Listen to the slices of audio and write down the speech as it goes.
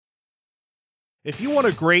If you want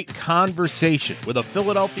a great conversation with a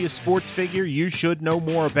Philadelphia sports figure you should know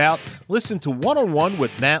more about, listen to One-on-One with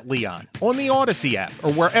Matt Leon on the Odyssey app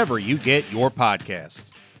or wherever you get your podcasts.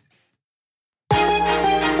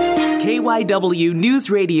 KYW News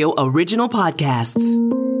Radio original podcasts.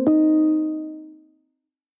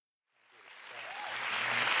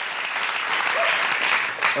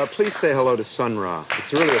 Please say hello to Sun Ra.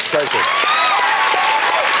 It's really a pleasure to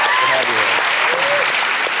have you here.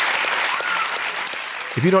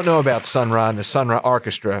 If you don't know about Sun Ra and the Sun Ra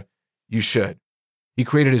Orchestra, you should. He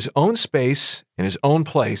created his own space in his own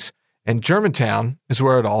place, and Germantown is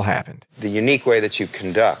where it all happened. The unique way that you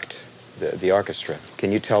conduct the orchestra,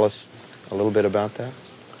 can you tell us a little bit about that?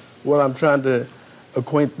 Well, I'm trying to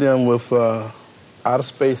acquaint them with outer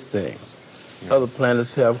space things. Yeah. Other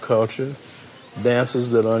planets have culture,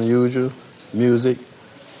 dances that are unusual, music,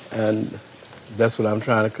 and that's what I'm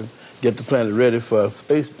trying to get the planet ready for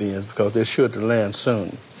space beings because they're sure to land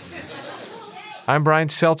soon. I'm Brian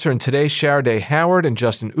Seltzer, and today Sharaday Howard and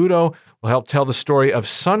Justin Udo will help tell the story of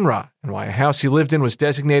Sun Ra and why a house he lived in was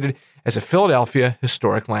designated as a Philadelphia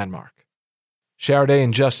historic landmark. Sharaday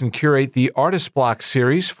and Justin curate the Artist Block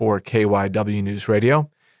series for KYW News Radio.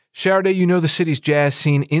 Sharaday, you know the city's jazz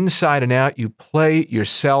scene inside and out. You play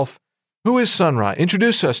yourself. Who is Sun Ra?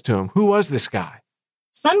 Introduce us to him. Who was this guy?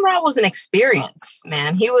 Sun Ra was an experience,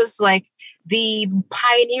 man. He was like the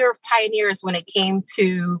pioneer of pioneers when it came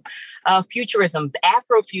to futurism,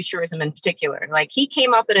 Afrofuturism in particular. Like he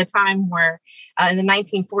came up at a time where in the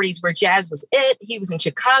 1940s where jazz was it. He was in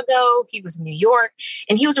Chicago, he was in New York,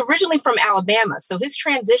 and he was originally from Alabama. So his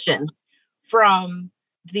transition from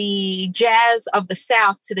the jazz of the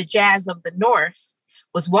South to the jazz of the North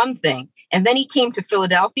was one thing. And then he came to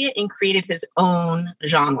Philadelphia and created his own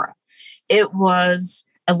genre. It was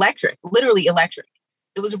electric, literally electric.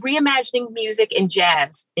 It was reimagining music and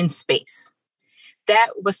jazz in space.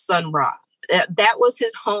 That was Sun Ra. That was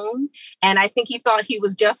his home. And I think he thought he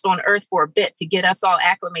was just on Earth for a bit to get us all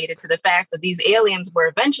acclimated to the fact that these aliens were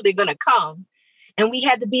eventually going to come. And we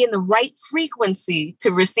had to be in the right frequency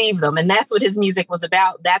to receive them. And that's what his music was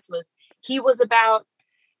about. That's what he was about.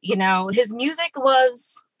 You know, his music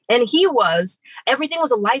was, and he was, everything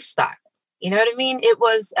was a lifestyle. You know what I mean? It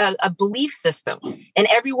was a belief system. And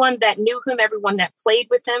everyone that knew him, everyone that played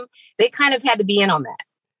with him, they kind of had to be in on that.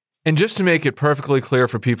 And just to make it perfectly clear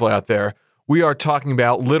for people out there, we are talking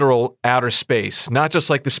about literal outer space, not just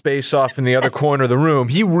like the space off in the other corner of the room.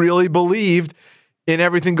 He really believed in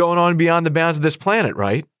everything going on beyond the bounds of this planet,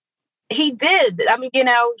 right? He did. I mean, you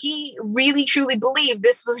know, he really, truly believed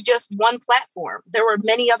this was just one platform. There were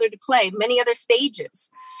many other to play, many other stages.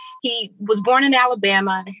 He was born in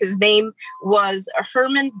Alabama. His name was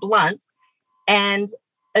Herman Blunt. And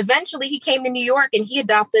eventually he came to New York and he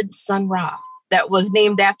adopted Sun Ra. That was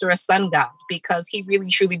named after a sun god because he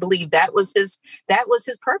really, truly believed that was his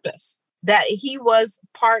purpose, that he was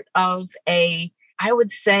part of I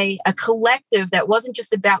would say, a collective that wasn't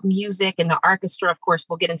just about music and the orchestra. Of course,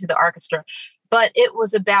 we'll get into the orchestra, but it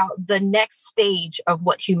was about the next stage of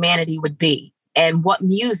what humanity would be and what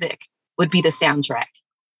music would be the soundtrack.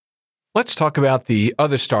 Let's talk about the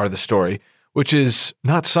other star of the story, which is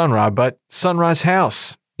not Sun Ra, but Sun Ra's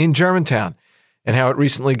house in Germantown, and how it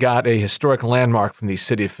recently got a historic landmark from the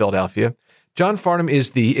city of Philadelphia. John Farnham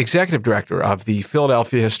is the executive director of the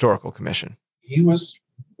Philadelphia Historical Commission. He was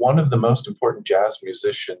one of the most important jazz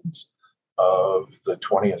musicians of the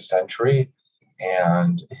 20th century,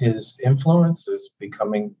 and his influence is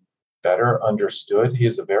becoming better understood. He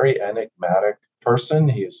is a very enigmatic person.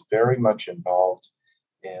 He is very much involved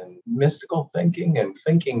in mystical thinking and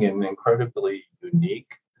thinking in incredibly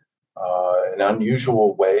unique and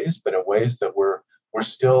unusual ways, but in ways that we're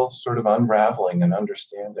still sort of unraveling and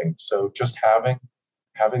understanding. So just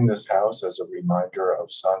having this house as a reminder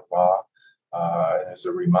of Sun Ra, as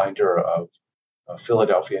a reminder of a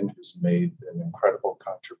Philadelphian who's made an incredible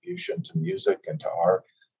contribution to music and to art,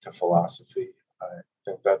 to philosophy. I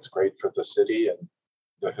think that's great for the city, and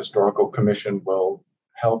the Historical Commission will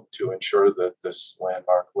help to ensure that this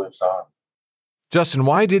landmark lives on. Justin,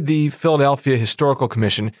 why did the Philadelphia Historical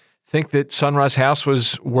Commission think that Sun Ra's house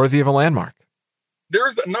was worthy of a landmark?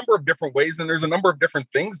 There's a number of different ways, and there's a number of different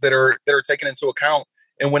things that are taken into account.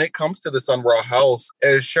 And when it comes to the Sun Ra house,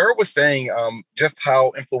 as Shara was saying, just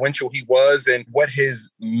how influential he was and what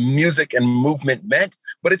his music and movement meant,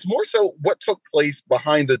 but it's more so what took place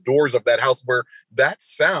behind the doors of that house, where that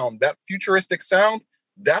sound, that futuristic sound,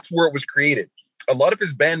 that's where it was created. A lot of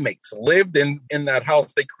his bandmates lived in that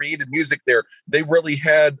house. They created music there. They really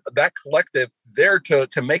had that collective there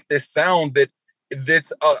to make this sound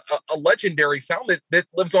that's a legendary sound that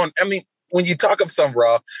lives on. I mean, When you talk of Sun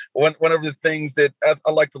Ra, one of the things that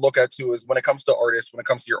I like to look at too is when it comes to artists, when it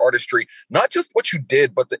comes to your artistry, not just what you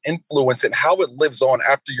did, but the influence and how it lives on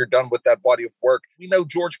after you're done with that body of work. We know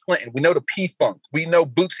George Clinton, we know the P-Funk, we know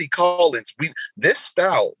Bootsy Collins. This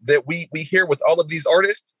style that we hear with all of these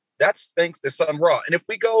artists, that's thanks to Sun Ra. And if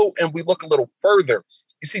we go and we look a little further,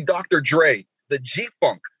 you see Dr. Dre, the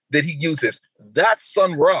G-Funk that he uses, that's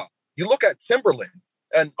Sun Ra. You look at Timberland,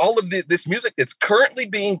 and all of this music that's currently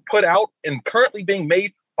being put out and currently being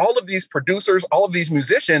made, all of these producers, all of these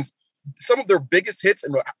musicians, some of their biggest hits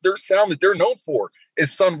and their sound that they're known for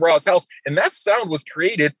is Sun Ra's house. And that sound was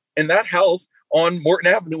created in that house on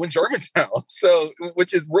Morton Avenue in Germantown. So,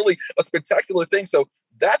 which is really a spectacular thing. So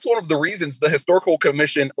that's one of the reasons the Historical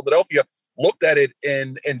Commission of Philadelphia looked at it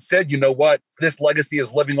and said, you know what, this legacy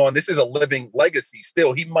is living on. This is a living legacy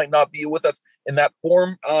still. He might not be with us in that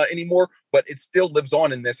form anymore, but it still lives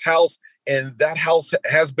on in this house. And that house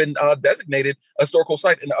has been designated a historical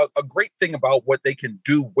site. And a great thing about what they can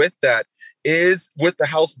do with that is, with the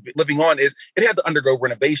house living on, is it had to undergo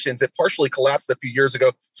renovations. It partially collapsed a few years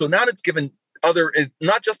ago. So now it's given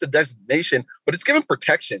not just a designation, but it's given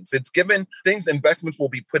protections. It's given things, investments will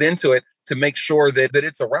be put into it to make sure that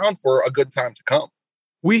it's around for a good time to come.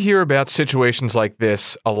 We hear about situations like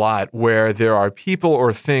this a lot where there are people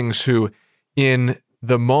or things who, in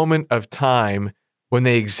the moment of time when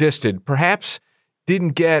they existed, perhaps didn't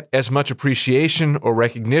get as much appreciation or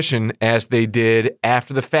recognition as they did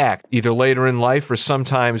after the fact, either later in life or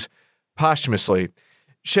sometimes posthumously.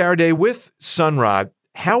 Sharaday, with Sun Ra,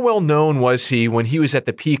 how well known was he when he was at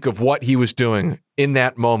the peak of what he was doing in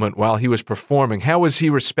that moment while he was performing? How was he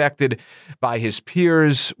respected by his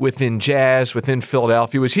peers within jazz, within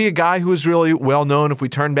Philadelphia? Was he a guy who was really well known if we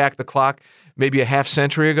turn back the clock maybe a half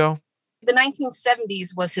century ago? The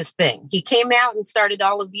 1970s was his thing. He came out and started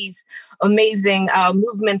all of these amazing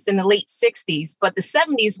movements in the late 60s, but the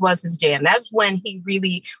 70s was his jam. That's when he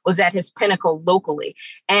really was at his pinnacle locally.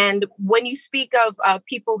 And when you speak of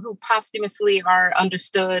people who posthumously are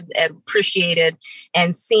understood and appreciated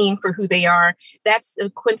and seen for who they are, that's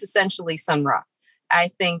quintessentially Sun Ra. I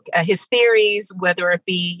think his theories, whether it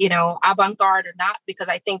be, avant-garde or not, because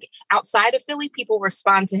I think outside of Philly, people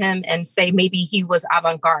respond to him and say maybe he was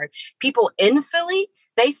avant-garde. People in Philly,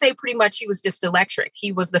 they say pretty much he was just electric.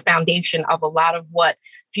 He was the foundation of a lot of what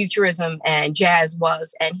futurism and jazz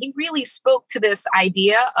was. And he really spoke to this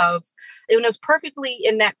idea of, it was perfectly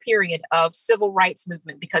in that period of civil rights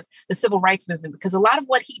movement, because a lot of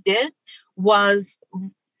what he did was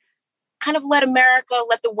kind of let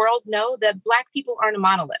the world know that Black people aren't a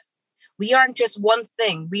monolith. We aren't just one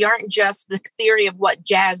thing. We aren't just the theory of what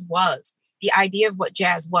jazz was, the idea of what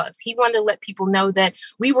jazz was. He wanted to let people know that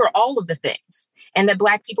we were all of the things and that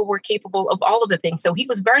Black people were capable of all of the things. So he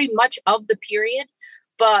was very much of the period,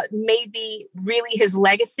 but maybe really his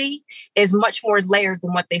legacy is much more layered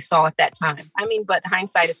than what they saw at that time. But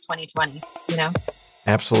hindsight is 20/20,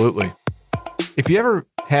 Absolutely. If you ever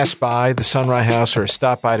pass by the Sun Ra House or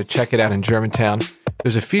stop by to check it out in Germantown,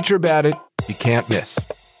 there's a feature about it you can't miss.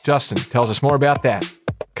 Justin tells us more about that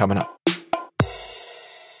coming up.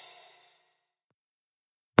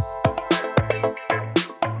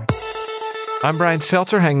 I'm Brian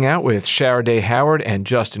Seltzer, hanging out with Sharaday Howard and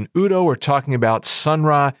Justin Udo. We're talking about Sun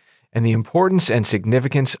Ra and the importance and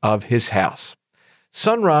significance of his house.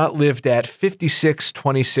 Sun Ra lived at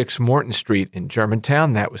 5626 Morton Street in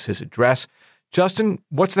Germantown. That was his address. Justin,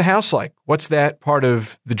 what's the house like? What's that part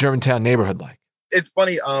of the Germantown neighborhood like? It's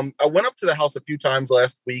funny. I went up to the house a few times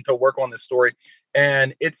last week to work on this story,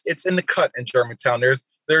 and it's in the cut in Germantown. There's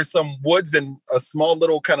some woods and a small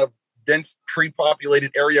little kind of dense tree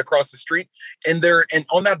populated area across the street. And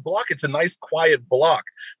on that block, it's a nice quiet block.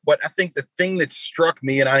 But I think the thing that struck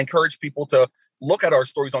me, and I encourage people to look at our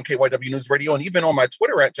stories on KYW News Radio and even on my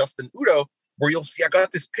Twitter at Justin Udo, where you'll see I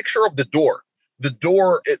got this picture of the door. The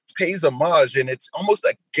door, it pays homage, and it's almost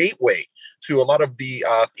a gateway to a lot of the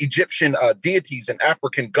Egyptian deities and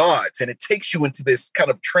African gods. And it takes you into this kind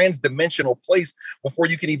of trans-dimensional place before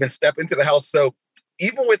you can even step into the house. So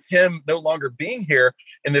even with him no longer being here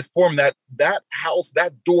in this form, that house,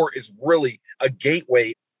 that door is really a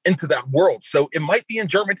gateway into that world. So it might be in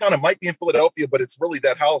Germantown, it might be in Philadelphia, but it's really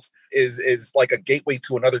that house is like a gateway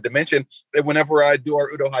to another dimension. And whenever I do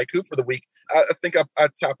our Udo Haiku for the week, I think I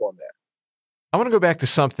tap on that. I want to go back to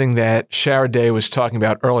something that Sharaday was talking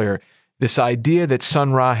about earlier, this idea that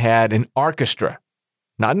Sun Ra had an orchestra,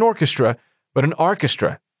 not an orchestra, but an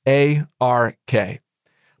orchestra, A-R-K.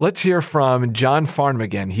 Let's hear from John Farnham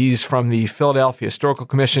again. He's from the Philadelphia Historical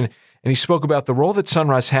Commission, and he spoke about the role that Sun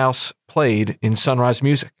Ra's house played in Sun Ra's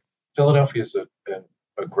music. Philadelphia is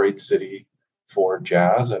a great city for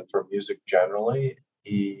jazz and for music generally.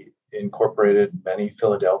 He incorporated many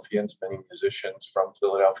Philadelphians, many musicians from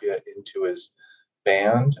Philadelphia into his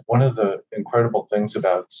band. One of the incredible things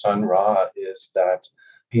about Sun Ra is that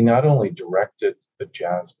he not only directed the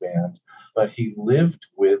jazz band, but he lived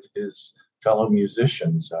with his fellow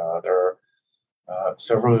musicians. There are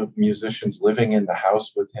several musicians living in the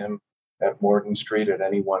house with him at Morton Street at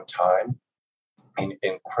any one time, and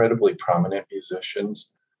incredibly prominent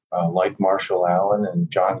musicians like Marshall Allen and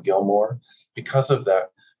John Gilmore. Because of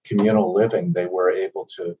that communal living, they were able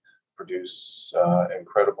to produce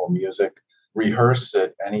incredible music, rehearse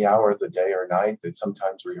at any hour of the day or night. They'd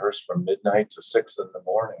sometimes rehearse from midnight to 6 in the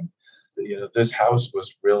morning. This house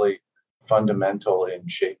was really fundamental in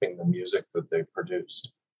shaping the music that they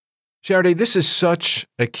produced. Sharday, this is such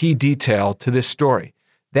a key detail to this story.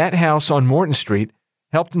 That house on Morton Street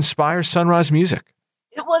helped inspire Sun Ra's music.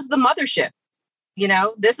 It was the mothership.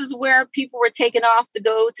 This is where people were taken off to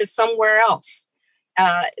go to somewhere else,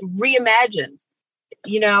 reimagined.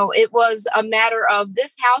 It was a matter of,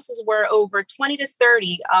 this house is where over 20 to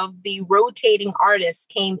 30 of the rotating artists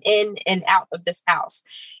came in and out of this house.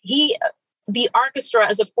 The orchestra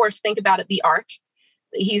is, of course, think about it, the arc.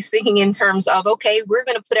 He's thinking in terms of, okay, we're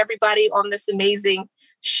going to put everybody on this amazing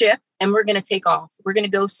ship and we're going to take off. We're going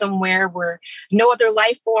to go somewhere where no other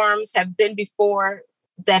life forms have been before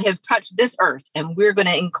that have touched this earth. And we're going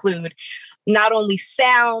to include not only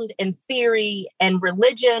sound and theory and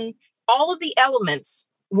religion, all of the elements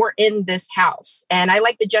were in this house. And I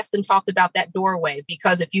like that Justin talked about that doorway,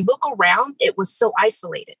 because if you look around, it was so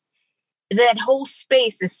isolated. That whole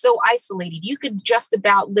space is so isolated. You could just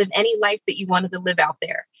about live any life that you wanted to live out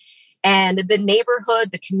there. And the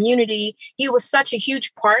neighborhood, the community, he was such a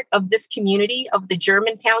huge part of this community, of the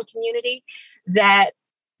Germantown community, that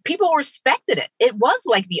people respected it. It was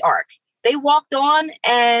like the Ark. They walked on,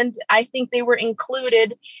 and I think they were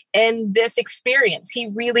included in this experience. He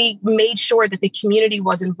really made sure that the community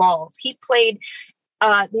was involved. He played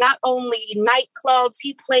not only nightclubs,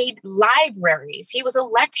 he played libraries. He was a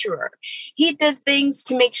lecturer. He did things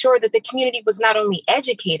to make sure that the community was not only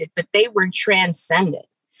educated, but they were transcended.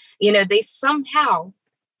 They somehow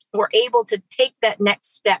were able to take that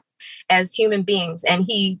next step as human beings. And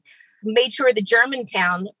he made sure that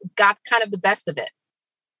Germantown got kind of the best of it.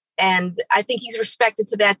 And I think he's respected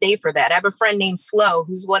to that day for that. I have a friend named Slow,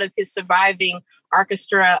 who's one of his surviving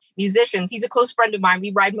orchestra musicians. He's a close friend of mine.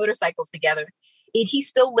 We ride motorcycles together. He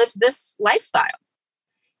still lives this lifestyle.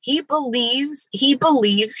 He believes.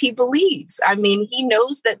 I mean, he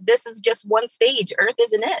knows that this is just one stage. Earth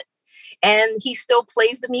isn't it. And he still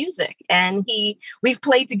plays the music. And we've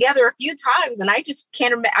played together a few times, and I just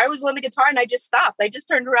can't remember. I was on the guitar and I just stopped. I just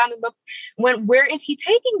turned around and looked, where is he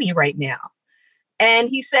taking me right now? And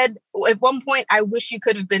he said, at one point, I wish you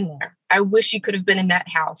could have been there. I wish you could have been in that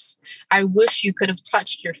house. I wish you could have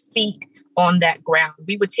touched your feet on that ground.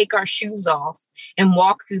 We would take our shoes off and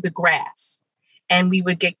walk through the grass, and we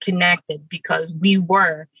would get connected because we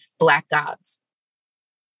were Black gods.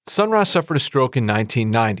 Sun Ra suffered a stroke in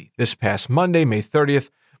 1990. This past Monday, May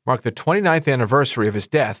 30th, marked the 29th anniversary of his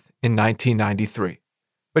death in 1993.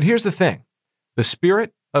 But here's the thing. The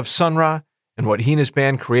spirit of Sun Ra and what he and his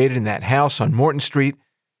band created in that house on Morton Street,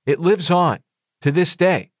 it lives on to this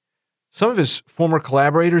day. Some of his former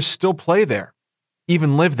collaborators still play there,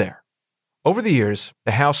 even live there. Over the years,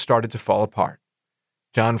 the house started to fall apart.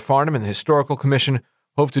 John Farnham and the Historical Commission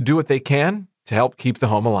hope to do what they can to help keep the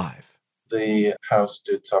home alive. The house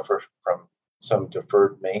did suffer from some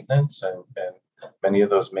deferred maintenance, and many of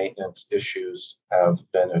those maintenance issues have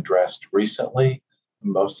been addressed recently,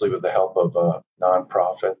 mostly with the help of a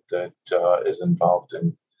nonprofit that is involved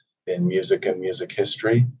in music and music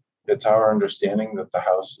history. It's our understanding that the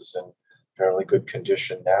house is in fairly good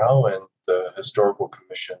condition now, and the Historical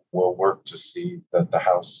Commission will work to see that the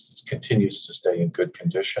house continues to stay in good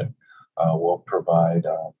condition. We'll provide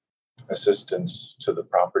assistance to the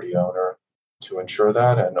property owner to ensure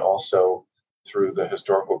that, and also through the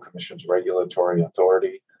Historical Commission's regulatory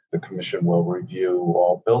authority, the Commission will review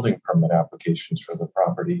all building permit applications for the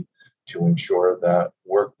property to ensure that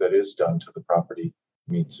work that is done to the property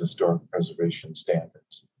meets historic preservation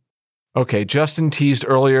standards. Okay, Justin teased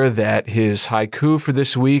earlier that his haiku for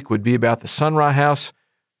this week would be about the Sun Ra house.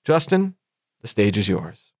 Justin, the stage is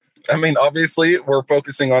yours. I mean, obviously, we're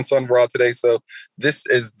focusing on Sun Ra today, so this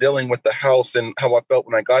is dealing with the house and how I felt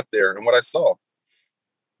when I got there and what I saw.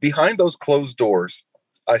 Behind those closed doors,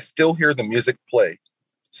 I still hear the music play,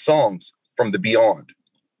 songs from the beyond.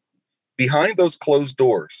 Behind those closed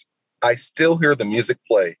doors, I still hear the music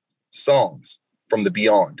play, songs from the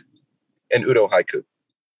beyond. An Udo haiku.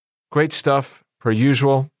 Great stuff, per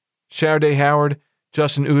usual. Sharon Howard,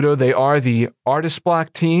 Justin Udo, they are the Artist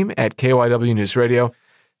Block team at KYW News Radio.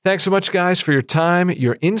 Thanks so much, guys, for your time,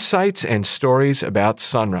 your insights, and stories about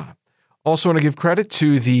Sun Ra. Also want to give credit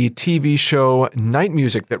to the TV show Night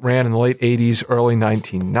Music that ran in the late 80s, early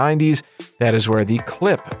 1990s. That is where the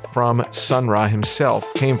clip from Sun Ra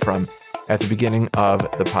himself came from at the beginning of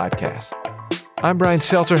the podcast. I'm Brian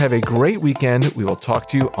Seltzer. Have a great weekend. We will talk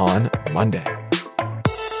to you on Monday.